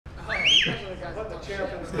Yeah,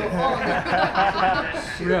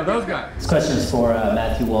 those guys. This question is for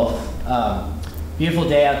Matthew Wolf. Beautiful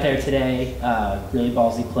day out there today, really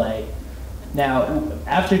ballsy play. Now,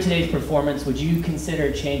 after today's performance, would you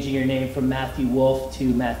consider changing your name from Matthew Wolf to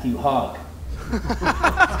Matthew Hog?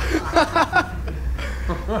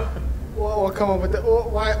 We'll come up with that.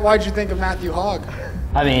 Why'd you think of Matthew Hog?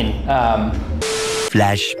 I mean,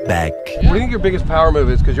 Flashback. What do you think your biggest power move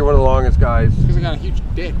is? Because you're one of the longest guys. Because I got a huge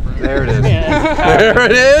dick, bro. There it is. There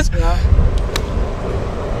it is. Yeah.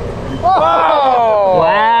 Oh!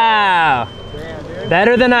 wow! Damn, dude.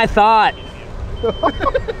 Better than I thought.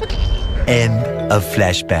 End of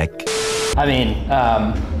flashback. I mean,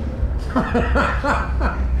 I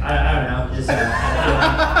don't know. Just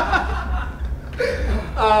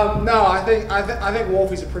No, I think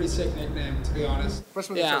Wolfie's a pretty sick nickname, to be honest.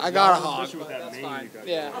 Yeah, I got a hog. But that's fine.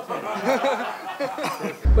 Yeah.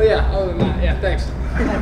 But yeah, other than that, yeah, thanks.